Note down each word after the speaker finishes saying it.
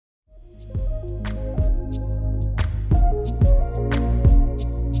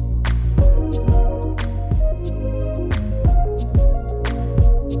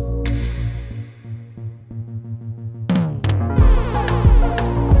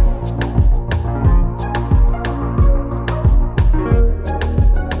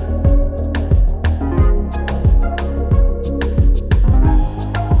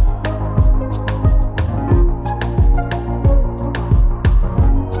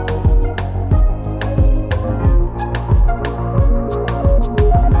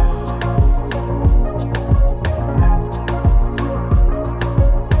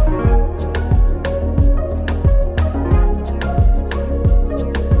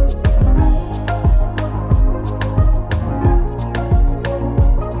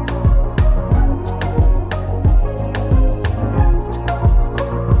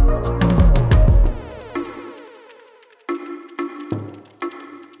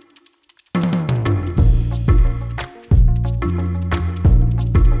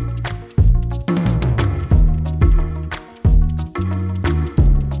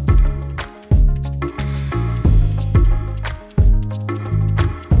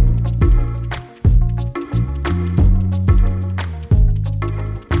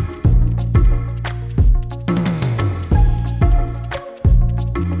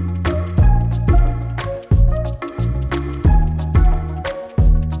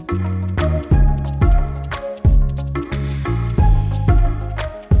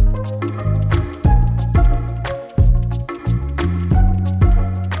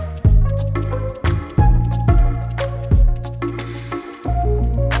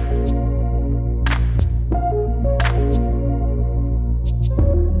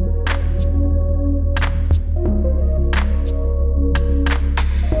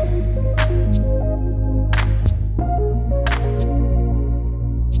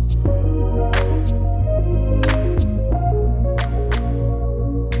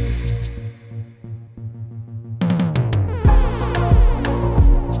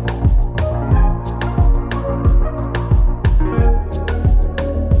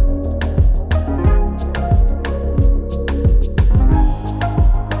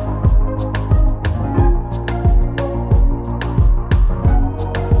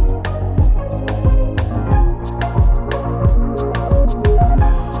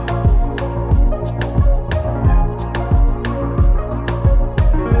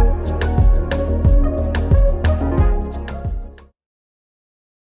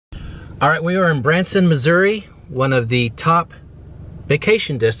All right, we are in Branson, Missouri, one of the top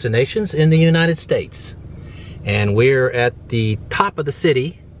vacation destinations in the United States. And we're at the top of the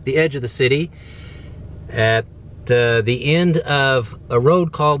city, the edge of the city, at the end of a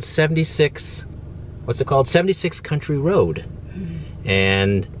road called 76, what's it called? 76 Country Road.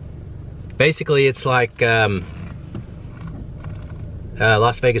 And basically it's like Las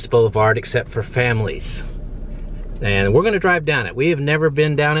Vegas Boulevard except for families. And we're gonna drive down it. We have never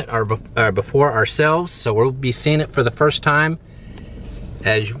been down it before ourselves, so we'll be seeing it for the first time,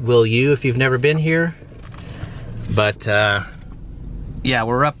 as will you if you've never been here. But yeah,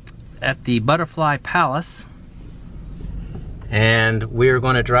 we're up at the Butterfly Palace, and we're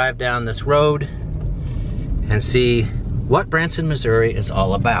gonna drive down this road and see what Branson, Missouri is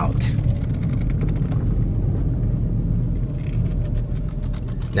all about.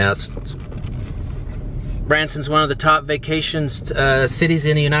 Now, Branson's one of the top vacation cities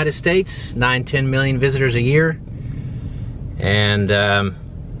in the United States, 9-10 million visitors a year. And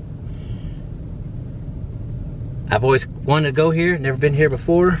I've always wanted to go here, never been here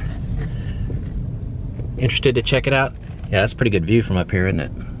before. Interested to check it out. Yeah, that's a pretty good view from up here, isn't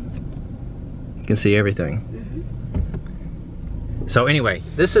it? You can see everything. So anyway,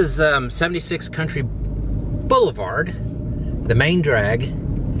 this is 76 Country Boulevard, the main drag,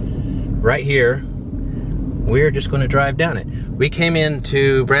 right here. We're just going to drive down it. We came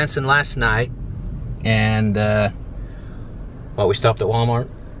into Branson last night, and well, we stopped at Walmart.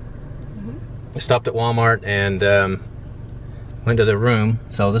 We stopped at Walmart and went to the room.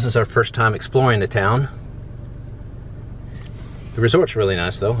 So this is our first time exploring the town. The resort's really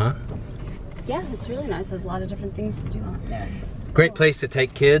nice though, huh? Yeah, it's really nice. There's a lot of different things to do out there. It's cool. Great place to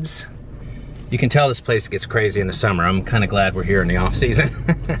take kids. You can tell this place gets crazy in the summer. I'm kind of glad we're here in the off season.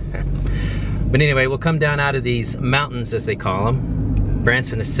 But anyway, we'll come down out of these mountains, as they call them.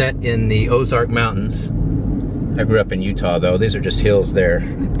 Branson is set in the Ozark Mountains. I grew up in Utah though. These are just hills there.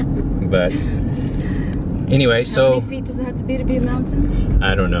 But anyway, so... How many feet does it have to be a mountain?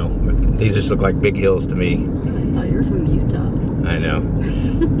 I don't know. These just look like big hills to me. I thought you were from Utah. I know.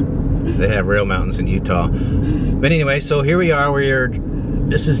 They have real mountains in Utah. But anyway, so here we are.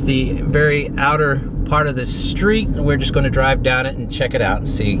 This is the very outer part of the street. We're just going to drive down it and check it out and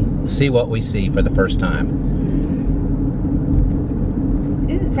see what we see for the first time.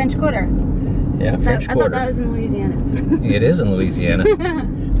 Ooh, French Quarter. Yeah, French Quarter. I thought that was in Louisiana. It is in Louisiana.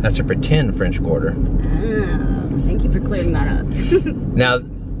 That's a pretend French Quarter. Oh, thank you for clearing that up. Now,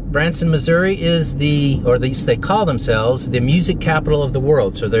 Branson, Missouri is the, or at least they call themselves, the music capital of the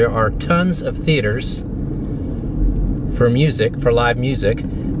world. So there are tons of theaters for music, for live music.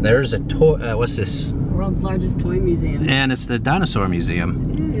 There's a toy, what's this? World's largest toy museum. And it's the Dinosaur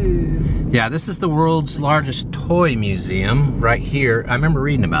Museum. Ooh. Yeah, this is the world's largest toy museum right here. I remember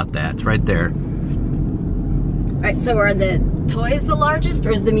reading about that. It's right there. All right, so are the toys the largest,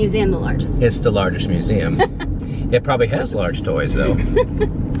 or is the museum the largest? It's the largest museum. It probably has large toys though.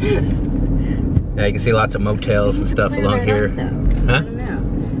 Yeah, you can see lots of motels and stuff along here. Huh? I don't know.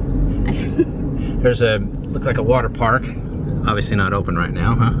 There's looks like a water park. Obviously not open right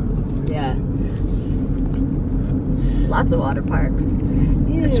now, huh? Yeah. Lots of water parks.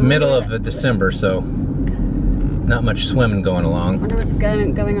 Ew, it's middle of December, so not much swimming going along. I wonder what's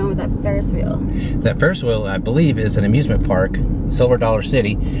going on with that Ferris wheel. That Ferris wheel, I believe, is an amusement park, Silver Dollar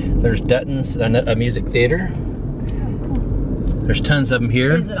City. There's Dutton's, a music theater. There's tons of them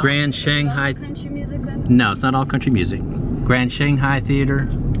here. Is it Grand all, Shanghai. Is it all country music then? No, it's not all country music. Grand Shanghai Theater.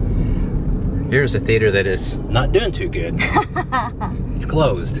 Here's a theater that is not doing too good. It's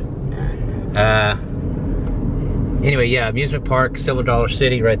closed. Anyway, yeah, amusement park, Silver Dollar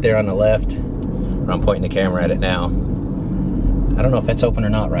City, right there on the left. I'm pointing the camera at it now. I don't know if that's open or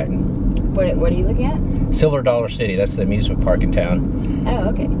not right now. What are you looking at? Silver Dollar City, that's the amusement park in town. Oh,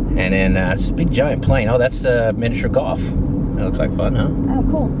 okay. And then it's a big giant plane. Oh, that's miniature golf. That looks like fun, huh? Oh,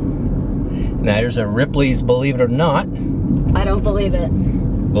 cool. Now here's a Ripley's Believe It or Not. I don't believe it.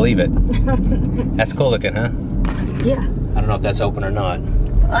 Believe it. That's cool looking, huh? Yeah. I don't know if that's open or not.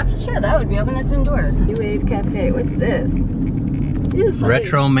 I'm sure that would be open. That's indoors. New Wave Cafe. What's this? Ooh,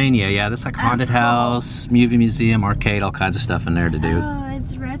 Retromania. Yeah, this is like haunted house, movie museum, arcade, all kinds of stuff in there to do. Oh,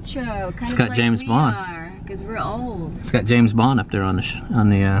 it's retro. Kind it's of got like James Bond. Because we're old. It's got James Bond up there on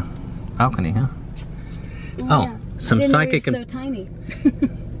the balcony, huh? Oh, yeah. some psychic. So tiny.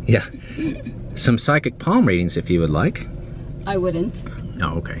 Yeah, some psychic palm readings if you would like. I wouldn't.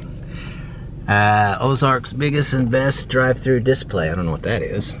 Oh, okay. Ozark's biggest and best drive-through display. I don't know what that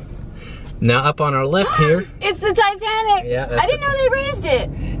is. Now up on our left here. It's the Titanic. Yeah, I didn't know they raised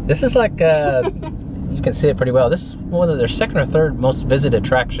it. This is like you can see it pretty well. This is one of their second or third most visited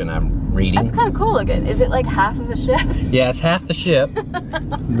attraction, I'm reading. That's kind of cool looking. Is it like half of a ship? Yeah, it's half the ship.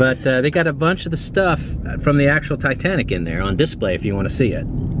 But they got a bunch of the stuff from the actual Titanic in there on display if you want to see it.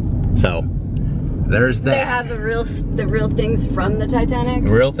 So, there's that. They have the real things from the Titanic?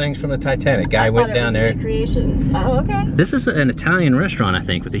 Real things from the Titanic. Guy went down there. Recreations. Oh, okay. This is an Italian restaurant, I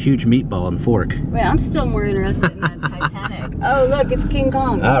think, with a huge meatball and fork. Wait, I'm still more interested in the Titanic. Oh, look, it's King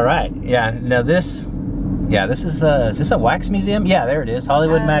Kong. All right. Yeah, now this is this a wax museum? Yeah, there it is.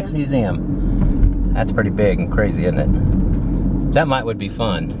 Hollywood Wax Museum. That's pretty big and crazy, isn't it? That would be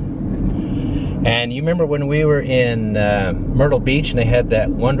fun. And you remember when we were in Myrtle Beach and they had that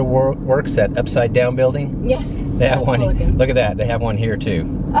Wonderworks, that upside down building? Yes. They have one. Look at that. They have one here too.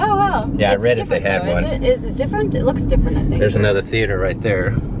 Oh wow. Yeah, I read if they had one. Is it different? It looks different, I think. There's another theater right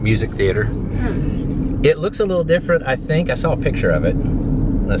there, music theater. It looks a little different, I think. I saw a picture of it.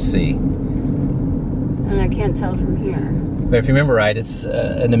 Let's see. And I can't tell from here. But if you remember right, it's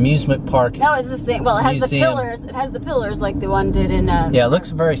an amusement park. No, it's the same. Well, it has museum. the pillars. It has the pillars like the one did in. Yeah, it looks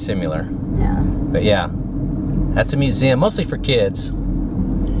very similar. Yeah. But yeah, that's a museum, mostly for kids.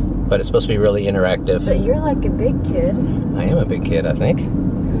 But it's supposed to be really interactive. But you're like a big kid. I am a big kid, I think.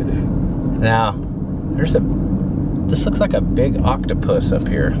 Now, this looks like a big octopus up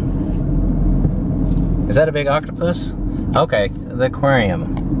here. Is that a big octopus? Okay, the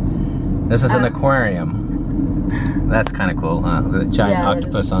aquarium. This is an aquarium. That's kind of cool, huh? The giant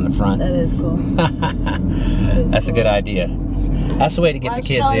octopus on the front. That is cool. That's a good idea. That's the way to get the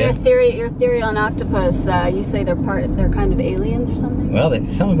kids in. Your theory on octopus. You say they're kind of aliens or something? Well,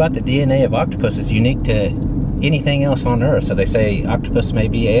 something about the DNA of octopus is unique to anything else on Earth. So they say octopus may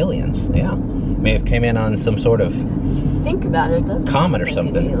be aliens. Yeah, may have came in on some sort of think about it, doesn't comet or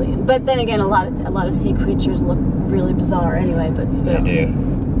something. Alien. But then again, a lot of sea creatures look really bizarre anyway. But still, they do.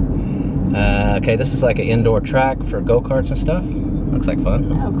 Okay, this is like an indoor track for go-karts and stuff. Looks like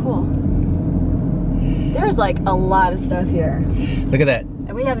fun. Oh, cool. There's like a lot of stuff here. Look at that.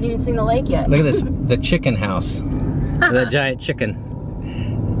 And we haven't even seen the lake yet. Look at this, the chicken house. That giant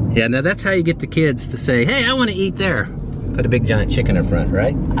chicken. Yeah, now that's how you get the kids to say, hey, I want to eat there. Put a big giant chicken in front,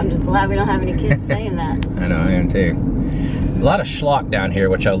 right? I'm just glad we don't have any kids saying that. I know, I am too. A lot of schlock down here,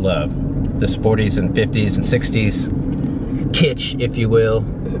 which I love. This 40s and 50s and 60s kitsch, if you will.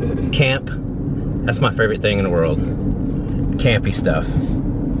 Camp. That's my favorite thing in the world. Campy stuff.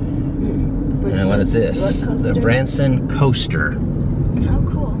 And what is this? The Branson Coaster. Oh,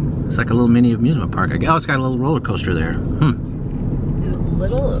 cool. It's like a little mini amusement park. Oh, it's got a little roller coaster there. Is it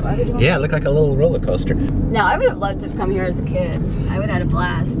little? Yeah, it looked like a little roller coaster. No, I would have loved to have come here as a kid. I would have had a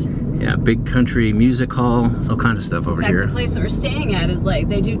blast. Yeah, big country music hall. There's all kinds of stuff over here. The place that we're staying at is like,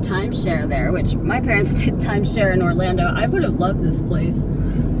 they do timeshare there, which my parents did timeshare in Orlando. I would have loved this place.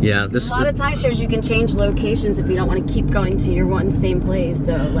 Yeah, this a lot of timeshares you can change locations if you don't want to keep going to your same place.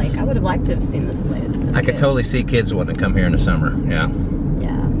 So like, I would have liked to have seen this place. I could totally see kids wanting to come here in the summer. Yeah.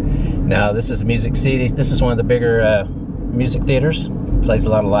 Yeah. Now this is Music City. This is one of the bigger music theaters. Plays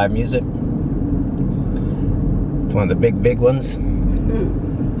a lot of live music. It's one of the big ones.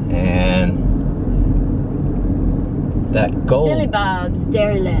 And that gold. Billy Bob's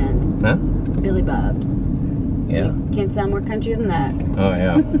Dairyland. Huh? Billy Bob's. Yeah. Can't sound more country than that. Oh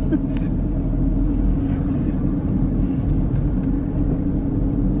yeah.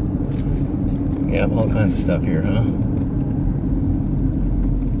 Yeah, all kinds of stuff here, huh?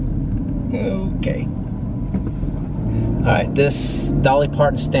 Okay. All right, this Dolly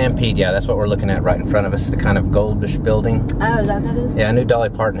Parton Stampede. Yeah, that's what we're looking at right in front of us. The kind of goldish building. Oh, is that what that is? Yeah, I knew Dolly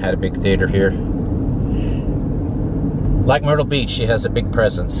Parton had a big theater here. Like Myrtle Beach, she has a big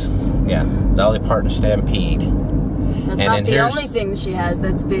presence. Yeah, Dolly Parton Stampede. That's not the only thing she has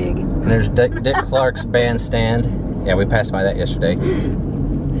that's big. And there's Dick Clark's bandstand. Yeah, we passed by that yesterday.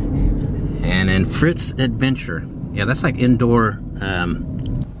 And then Fritz Adventure. Yeah, that's like indoor.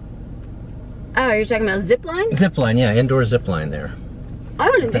 Oh, you're talking about zip line? Zip line, yeah, indoor zip line there. I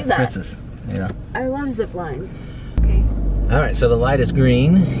want to do that. Fritz's, yeah. I love zip lines. Okay. All right, so the light is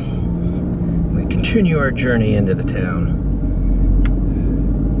green. We continue our journey into the town.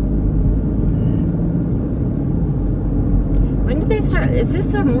 When did they start? Is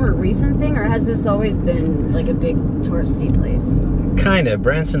this a more recent thing, or has this always been like a big touristy place? Kind of.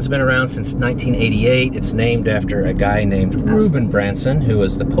 Branson's been around since 1988. It's named after a guy named Reuben Branson, who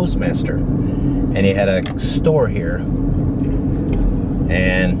was the postmaster. And he had a store here.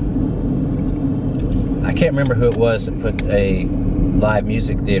 And I can't remember who it was that put a live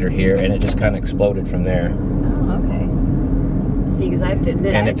music theater here, and it just kind of exploded from there. Oh, okay. See, because I have to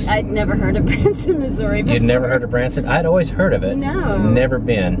admit, I'd never heard of Branson, Missouri before. You'd never heard of Branson? I'd always heard of it. No. Never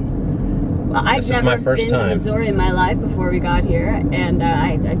been. Well, I've This is my never first been to time. Missouri in my life before we got here, and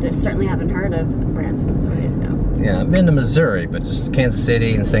I just certainly haven't heard of Branson, Missouri. So Yeah, I've been to Missouri, but just Kansas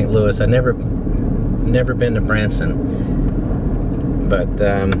City and St. Louis. I never been to Branson. But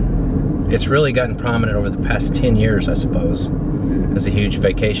it's really gotten prominent over the past 10 years, I suppose, as a huge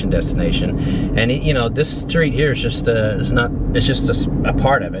vacation destination. And you know, this street here is just it's just a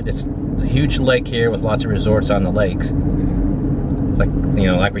part of it. It's a huge lake here with lots of resorts on the lakes. Like, you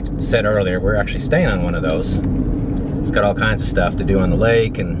know, like we said earlier, we're actually staying on one of those. It's got all kinds of stuff to do on the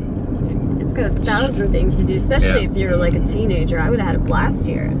lake, and it's got 1,000 things to do, especially if you're like a teenager. I would have had a blast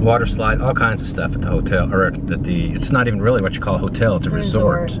here. Water slide, all kinds of stuff at the hotel, or at the, it's not even really what you call a hotel, it's a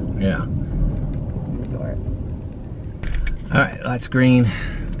resort. Yeah. It's a resort. All right, lights green.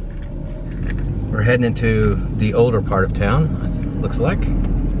 We're heading into the older part of town, looks like.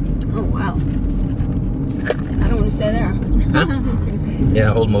 Oh, wow. I don't want to stay there. Huh?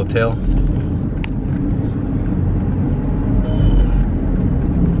 Yeah, old motel.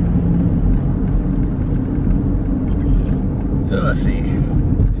 Let's see.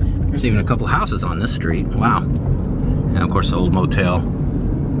 There's even a couple houses on this street. Wow. And of course, the old motel.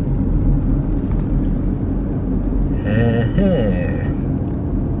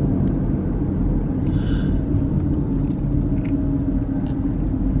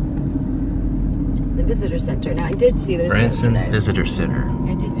 The visitor center. Now, I did see this Branson yesterday. Visitor Center.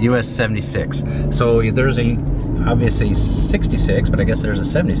 I did. US 76. So there's a, obviously 66, but I guess there's a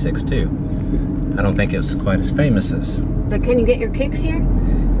 76 too. I don't think it's quite as famous as. But can you get your kicks here?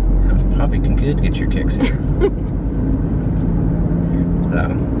 You probably could get your kicks here.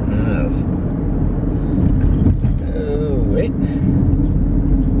 Yes. Oh, wait.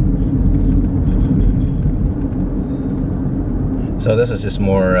 So this is just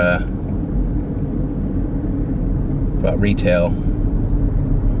more about retail.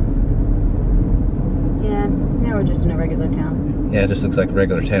 Yeah, now we're just in a regular town. Yeah, it just looks like a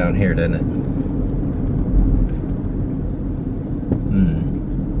regular town here, doesn't it?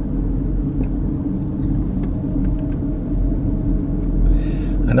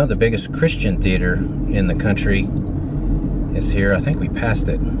 I know the biggest Christian theater in the country is here. I think we passed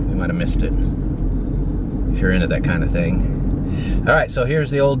it. We might have missed it. If you're into that kind of thing. All right, so here's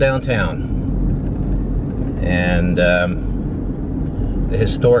the old downtown. And the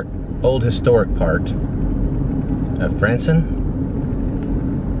old historic part of Branson.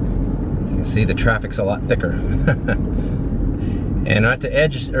 You can see the traffic's a lot thicker. And at the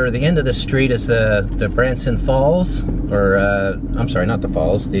edge, or the end of the street, is the Branson Falls, or I'm sorry, not the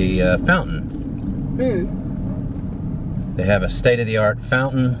falls, the fountain. They have a state-of-the-art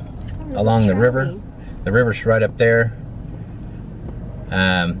fountain along the river. The river's right up there.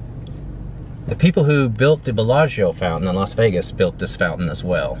 The people who built the Bellagio fountain in Las Vegas built this fountain as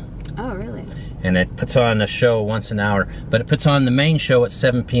well. Oh, really? And it puts on a show once an hour, but it puts on the main show at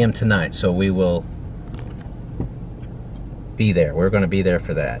 7 p.m. tonight, so we will be there. We're going to be there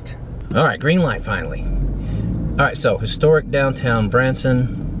for that. All right, green light finally. All right, so historic downtown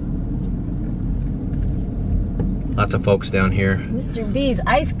Branson. Lots of folks down here. Mr. B's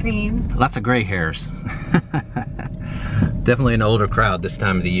ice cream. Lots of gray hairs. Definitely an older crowd this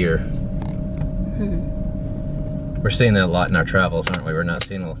time of the year. We're seeing that a lot in our travels, aren't we? We're not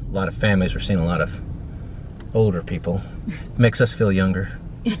seeing a lot of families. We're seeing a lot of older people. Makes us feel younger.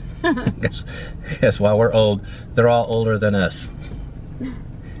 Guess while we're old, they're all older than us.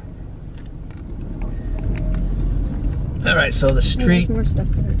 All right, so the street. Oh, there's more stuff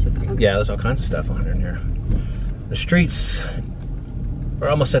there too. Okay. Yeah, there's all kinds of stuff on in here. The streets, we're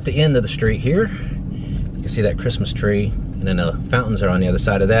almost at the end of the street here. You can see that Christmas tree, and then the fountains are on the other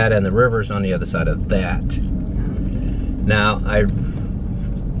side of that, and the river's on the other side of that. Now, I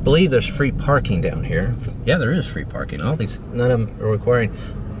believe there's free parking down here. Yeah, there is free parking. All these, none of them are requiring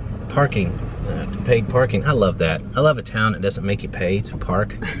parking, paid parking. I love that. I love a town that doesn't make you pay to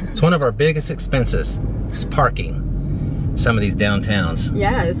park. It's one of our biggest expenses, is parking. Some of these downtowns.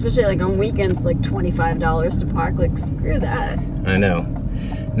 Yeah, especially like on weekends, like $25 to park. Like, screw that. I know.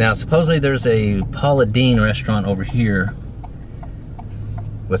 Now, supposedly there's a Paula Deen restaurant over here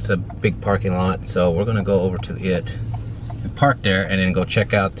with a big parking lot, so we're gonna go over to it and park there and then go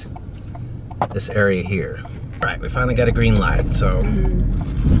check out this area here. All right, we finally got a green light, so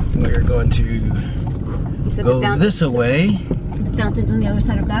we're going to go this way. The fountain's on the other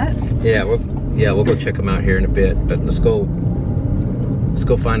side of that? Yeah, we'll go check them out here in a bit, but let's go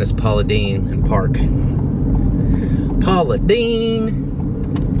find this Paula Deen and park. Paula Deen!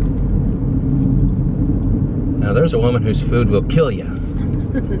 Now there's a woman whose food will kill you.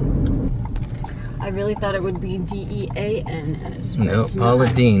 I really thought it would be D-E-A-N-S. No,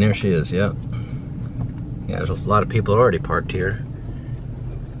 Paula Dean, there she is, yep. Yeah, there's a lot of people already parked here.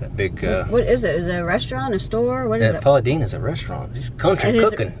 That big... what is it? Is it a restaurant, a store? What is it? Paula Dean is a restaurant. She's country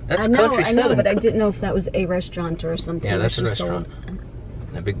cooking. That's country I know, southern but I cooking. didn't know if that was a restaurant or something. Yeah, that's a restaurant.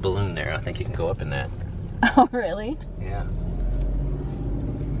 That big balloon there, I think you can go up in that. Oh, really? Yeah.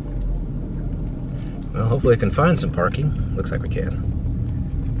 Well, hopefully we can find some parking. Looks like we can.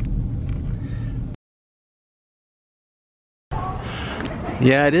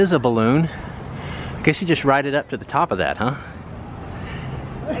 Yeah, it is a balloon. I guess you just ride it up to the top of that, huh?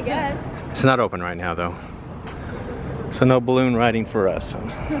 I guess. It's not open right now, though. So no balloon riding for us.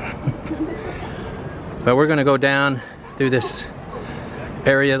 But we're gonna go down through this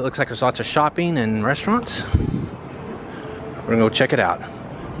area that looks like there's lots of shopping and restaurants. We're gonna go check it out.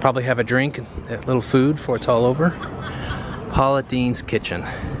 Probably have a drink, a little food before it's all over. Paula Dean's Kitchen.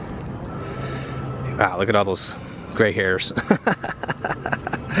 Wow, look at all those gray hairs.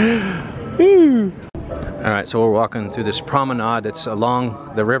 Alright, so we're walking through this promenade that's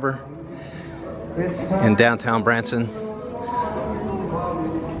along the river in downtown Branson.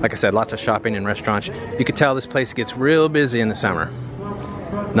 Like I said, lots of shopping and restaurants. You can tell this place gets real busy in the summer.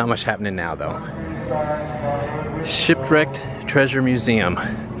 Not much happening now, though. Shipwrecked Treasure Museum.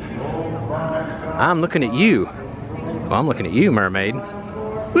 I'm looking at you. Well, I'm looking at you, mermaid.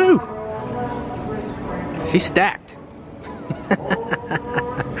 Woo! She's stacked.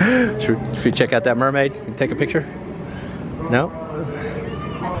 Should we check out that mermaid? Can you take a picture? No?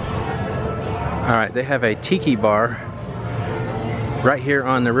 Alright, they have a tiki bar right here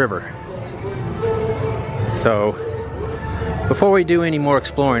on the river. So, before we do any more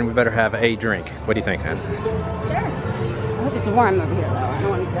exploring, we better have a drink. What do you think, hon? Sure. I hope it's warm over here, though. I don't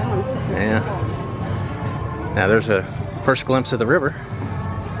want to sit here. Yeah. Now there's a first glimpse of the river.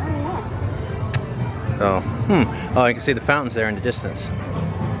 Oh, oh, you can see the fountains there in the distance.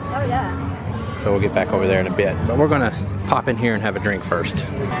 Oh, yeah. So we'll get back over there in a bit. But we're gonna pop in here and have a drink first.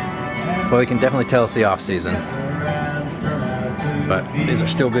 Well, you can definitely tell it's the off season. But these are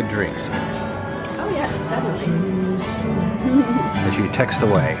still good drinks. Oh, yes, definitely. As you text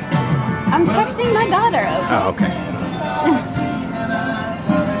away. I'm texting my daughter, okay? Oh, okay.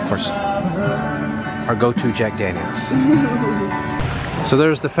 Of course, our go-to Jack Daniels. So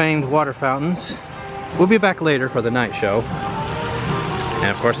there's the famed water fountains. We'll be back later for the night show. And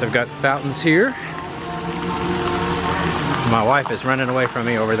of course, I've got fountains here. My wife is running away from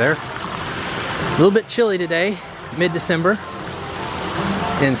me over there. A little bit chilly today, mid-December,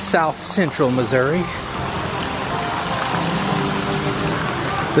 in south central Missouri.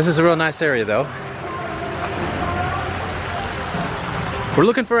 This is a real nice area, though. We're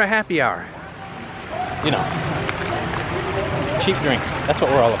looking for a happy hour. You know, cheap drinks. That's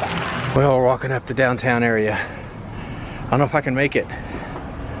what we're all about. Well, we're walking up the downtown area. I don't know if I can make it.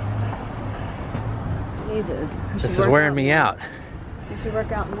 Jesus. This is wearing me out. You should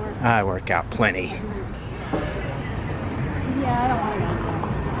work out more. I work out plenty. Yeah, I don't want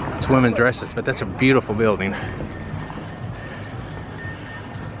to. It's women dresses, but that's a beautiful building.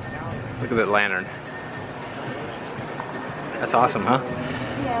 Look at that lantern. That's awesome, huh?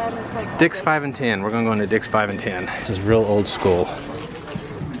 Yeah, it looks like Dick's 5 and 10. We're gonna go into Dick's 5 and 10. This is real old school.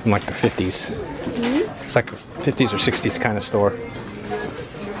 From like the 50s. Mm-hmm. It's like a 50s or 60s kind of store.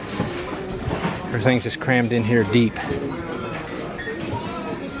 Everything's just crammed in here deep.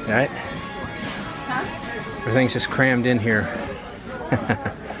 Right? Huh? Everything's just crammed in here.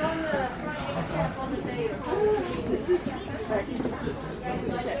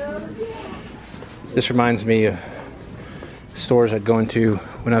 This reminds me of stores I'd go into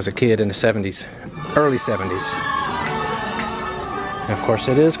when I was a kid in the 70s, early 70s. And of course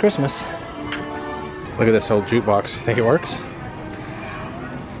it is Christmas. Look at this old jukebox. You think it works?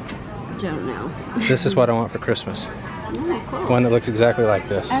 Don't know. This is what I want for Christmas. Oh, cool. One that looks exactly like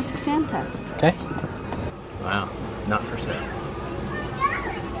this. Ask Santa. Okay? Wow, not for sale.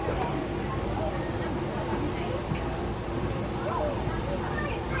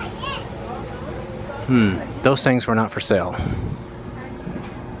 Those things were not for sale.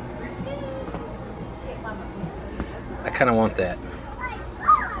 I kind of want that.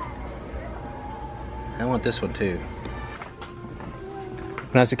 I want this one too.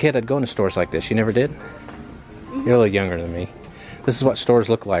 When I was a kid, I'd go into stores like this. You never did? You're a little younger than me. This is what stores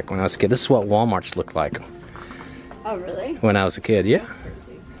looked like when I was a kid. This is what Walmarts looked like. Oh, really? When I was a kid, yeah.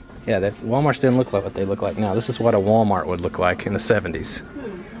 Yeah, that Walmarts didn't look like what they look like now. This is what a Walmart would look like in the 70s.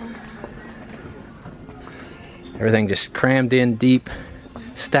 Everything just crammed in deep,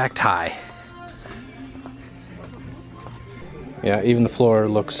 stacked high. Yeah, even the floor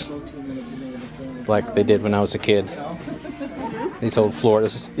looks like they did when I was a kid. These old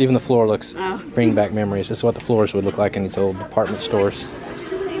floors, even the floor looks, bringing back memories. This is what the floors would look like in these old department stores.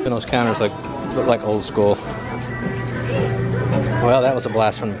 And those counters look like old school. Well, that was a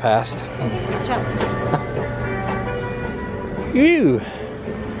blast from the past. Ew.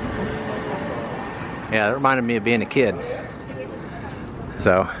 Yeah, that reminded me of being a kid.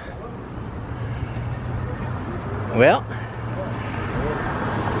 So, well,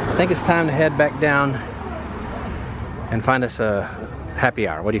 I think it's time to head back down and find us a happy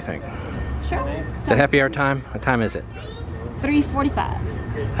hour. What do you think? Sure. Is it happy hour time? What time is it?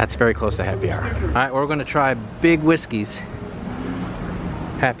 3:45. That's very close to happy hour. All right, we're going to try Big Whiskey's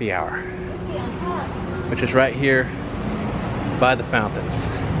happy hour, which is right here by the fountains.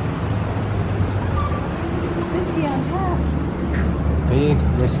 Whiskey on top. Big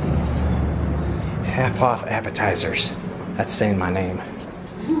Whiskey's. Half off appetizers. That's saying my name.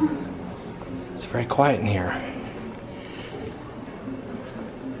 It's very quiet in here.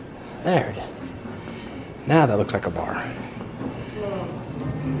 There it is. Now that looks like a bar.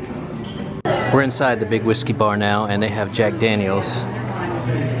 We're inside the Big Whiskey bar now, and they have Jack Daniels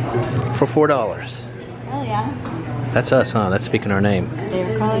for $4. Hell yeah. That's us, huh? That's speaking our name.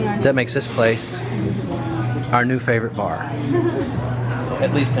 They're calling our That makes this place our new favorite bar.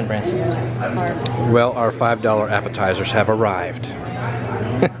 At least in Branson. Well, our $5 appetizers have arrived.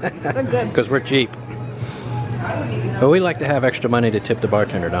 They're good. Because we're cheap. But we like to have extra money to tip the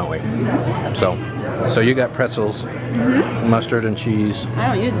bartender, don't we? So you got pretzels, mustard and cheese.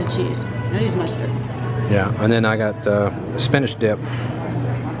 I don't use the cheese. I use mustard. Yeah, and then I got spinach dip.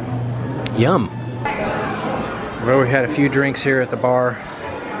 Yum. Well, we had a few drinks here at the bar,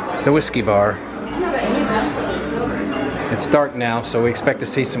 the whiskey bar. It's dark now, so we expect to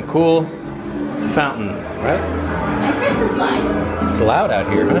see some cool fountain, right? And Christmas lights. It's loud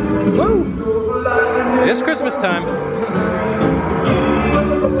out here, huh? Woo! It's Christmas time.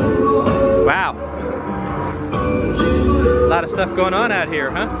 Wow. A lot of stuff going on out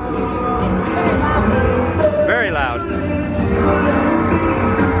here, huh? Very loud.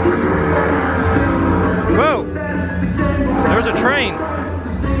 Whoa! There's a train.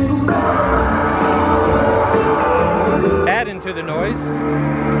 Adding to the noise.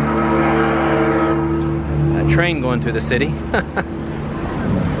 A train going through the city.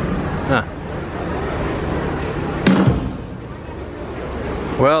 Huh.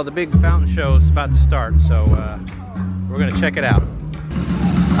 Well, the big fountain show is about to start, so we're gonna check it out.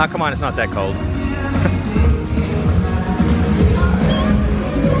 Oh, come on, it's not that cold.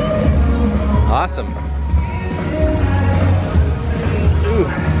 Awesome. Ooh.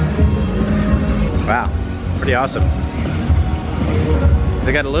 Wow, pretty awesome.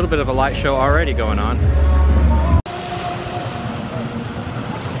 They got a little bit of a light show already going on.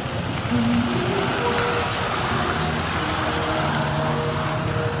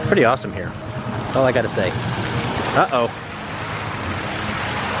 Pretty awesome here. That's all I gotta say. Uh-oh.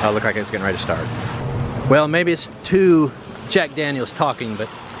 Oh, look like it's getting ready to start. Well, maybe it's too Jack Daniels talking, but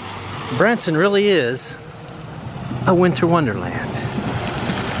Branson really is a winter wonderland.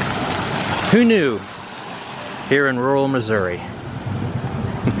 Who knew? Here in rural Missouri.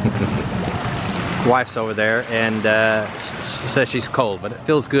 Wife's over there, and she says she's cold, but it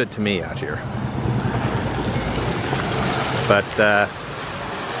feels good to me out here. But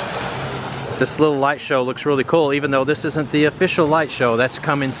this little light show looks really cool, even though this isn't the official light show. That's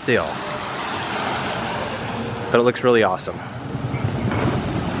coming still. But it looks really awesome.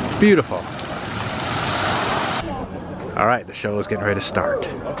 It's beautiful. All right, the show is getting ready to start.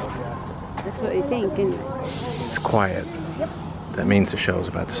 That's what we think, isn't it? It's quiet. Yep. That means the show's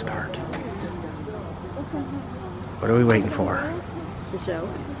about to start. What are we waiting for? The show.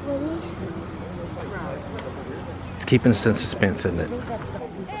 It's keeping us in suspense, isn't it?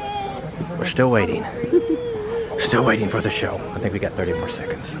 We're still waiting. Still waiting for the show. I think we got 30 more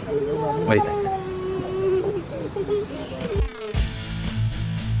seconds. What do you think?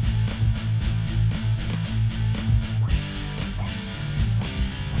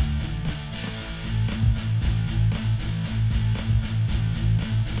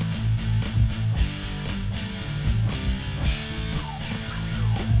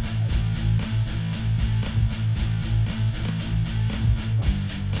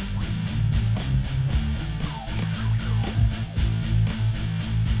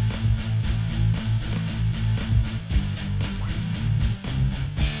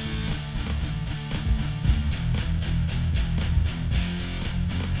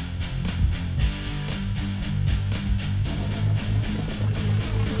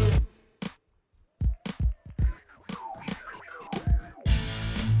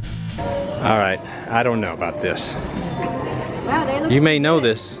 All right, I don't know about this. Wow, they look. You may know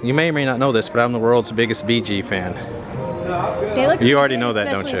this. You may or may not know this, but I'm the world's biggest Bee Gee fan. They look. You already know that,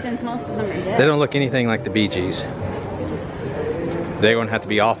 don't you? Especially since most of them are dead. They don't look anything like the Bee Gees. They're gonna have to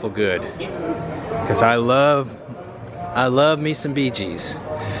be awful good, because I love me some Bee Gees.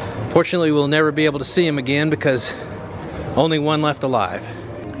 Fortunately, we'll never be able to see them again because only one left alive.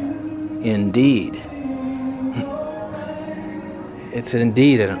 Indeed. It's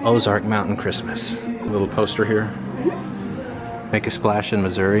indeed an Ozark Mountain Christmas. A little poster here. Make a splash in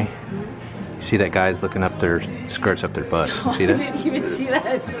Missouri. You see that guy's looking up their skirts up their butts. You see that? I didn't even see that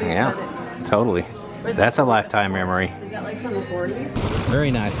until you Yeah, said it. totally. That's a lifetime memory. Is that like from the 40s?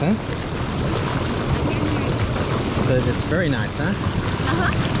 Very nice, huh? So it's very nice, huh?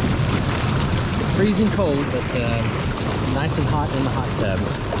 Uh-huh. Freezing cold, but nice and hot in the hot tub.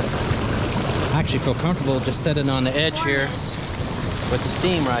 I actually feel comfortable just sitting on the edge here with the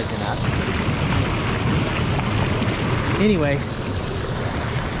steam rising up. Anyway,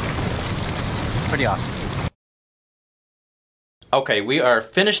 pretty awesome. Okay, we are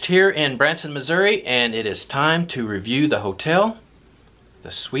finished here in Branson, Missouri, and it is time to review the hotel,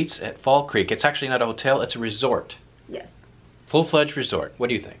 the Suites at Fall Creek. It's actually not a hotel, it's a resort. Yes. Full-fledged resort. What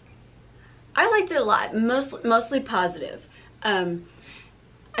do you think? I liked it a lot. Mostly positive.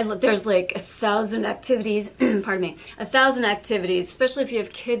 There's like 1,000 activities, pardon me, 1,000 activities, especially if you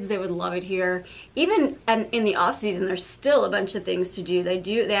have kids, they would love it here. Even in the off season, there's still a bunch of things to do.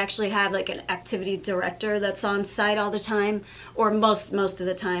 They actually have like an activity director that's on site all the time, or most of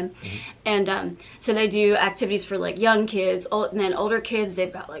the time. Mm-hmm. And so they do activities for like young kids, and then older kids,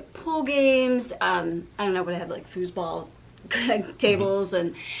 they've got like pool games. I don't know what I have, like foosball tables,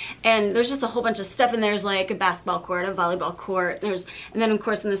 and there's just a whole bunch of stuff, and there's like a basketball court, a volleyball court, and then of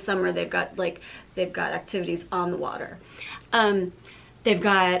course in the summer they've got activities on the water. They've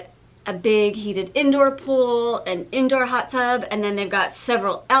got a big heated indoor pool, an indoor hot tub, and then they've got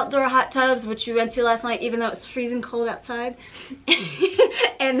several outdoor hot tubs, which we went to last night even though it was freezing cold outside.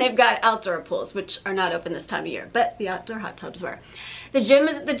 And they've got outdoor pools, which are not open this time of year, but the outdoor hot tubs were. The gym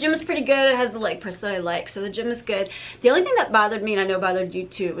is pretty good. It has the leg press that I like, so the gym is good. The only thing that bothered me, and I know bothered you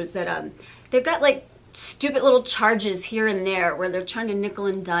too, was that they've got like stupid little charges here and there where they're trying to nickel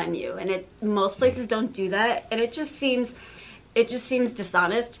and dime you, and most places don't do that, and it just seems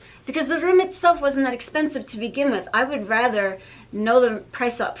dishonest, because the room itself wasn't that expensive to begin with. I would rather know the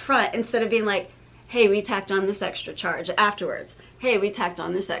price up front instead of being like, hey, we tacked on this extra charge afterwards. Hey, we tacked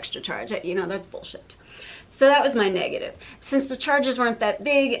on this extra charge. You know, that's bullshit. So that was my negative. Since the charges weren't that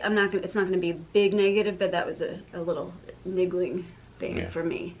big, it's not gonna be a big negative, but that was a little niggling thing for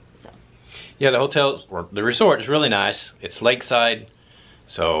me. So. Yeah, the hotel, or the resort, is really nice. It's lakeside,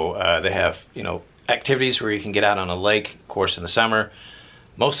 so they have, you know, activities where you can get out on a lake. Of course, in the summer,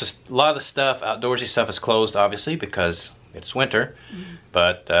 a lot of the stuff, outdoorsy stuff, is closed, obviously, because it's winter. Mm-hmm.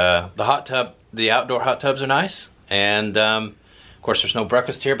 But the outdoor hot tubs are nice, and of course, there's no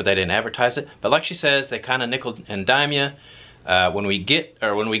breakfast here, but they didn't advertise it. But like she says, they kind of nickel and dime you. When we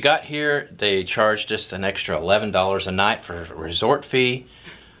got here, they charged us an extra $11 a night for a resort fee.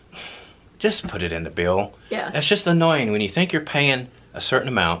 Just put it in the bill. Yeah. That's just annoying when you think you're paying a certain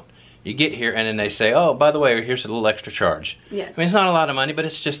amount. You get here and then they say, oh, by the way, here's a little extra charge. Yes. I mean, it's not a lot of money, but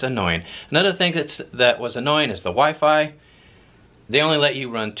it's just annoying. Another thing that was annoying is the Wi-Fi. They only let you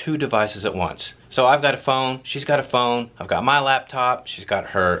run 2 devices at once. So I've got a phone, she's got a phone, I've got my laptop, she's got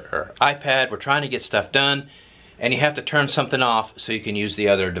her iPad. We're trying to get stuff done, and you have to turn something off so you can use the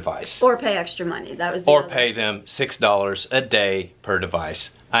other device. Or pay extra money. That was. Or pay them $6 a day per device.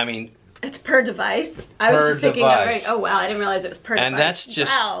 I mean. It's per device. I was just thinking that, right? Oh wow, I didn't realize it was per device. And that's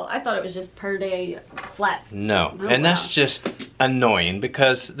just. Wow, I thought it was just per day flat. No, oh, and that's just annoying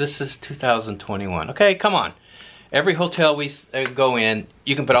because this is 2021. Okay, come on. Every hotel we go in,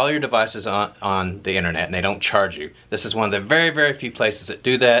 you can put all your devices on the internet and they don't charge you. This is one of the very, very few places that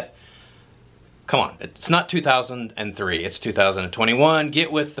do that. Come on, it's not 2003, it's 2021.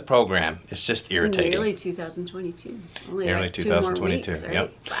 Get with the program. It's just irritating. It's nearly 2022. Only nearly like 2022, 2 more weeks, right?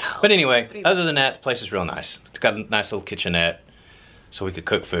 Yep. Wow. But anyway, other than that, the place is real nice. It's got a nice little kitchenette, so we could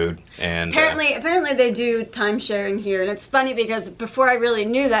cook food. And apparently they do time sharing here, and it's funny because before I really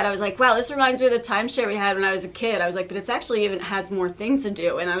knew that, I was like, wow, this reminds me of the timeshare we had when I was a kid. I was like, but it's actually even has more things to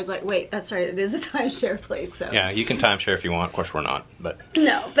do, and I was like, wait, that's right, it is a timeshare place. So yeah, you can timeshare if you want. Of course, we're not, but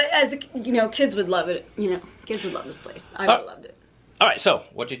no. But as you know, kids would love it. You know, kids would love this place. I would have loved it. All right, so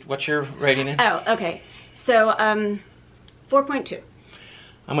what's your rating in? Oh, okay. So 4.2.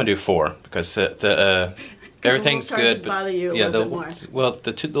 I'm gonna do 4 because everything's the good, but bother you a little bit more. Well,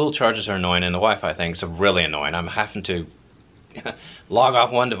 the little charges are annoying, and the Wi-Fi thing's really annoying. I'm having to log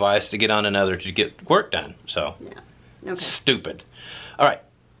off one device to get on another to get work done. So, yeah. Okay. Stupid. All right,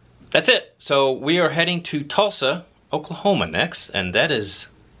 that's it. So we are heading to Tulsa, Oklahoma next, and that is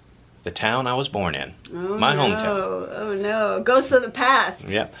the town I was born in. Oh, my no. hometown. Oh no, ghosts of the past.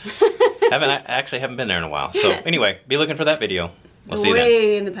 Yep. I actually haven't been there in a while. So anyway, be looking for that video. We'll see you then.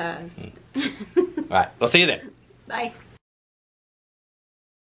 Way in the past. All right, we'll see you then. Bye.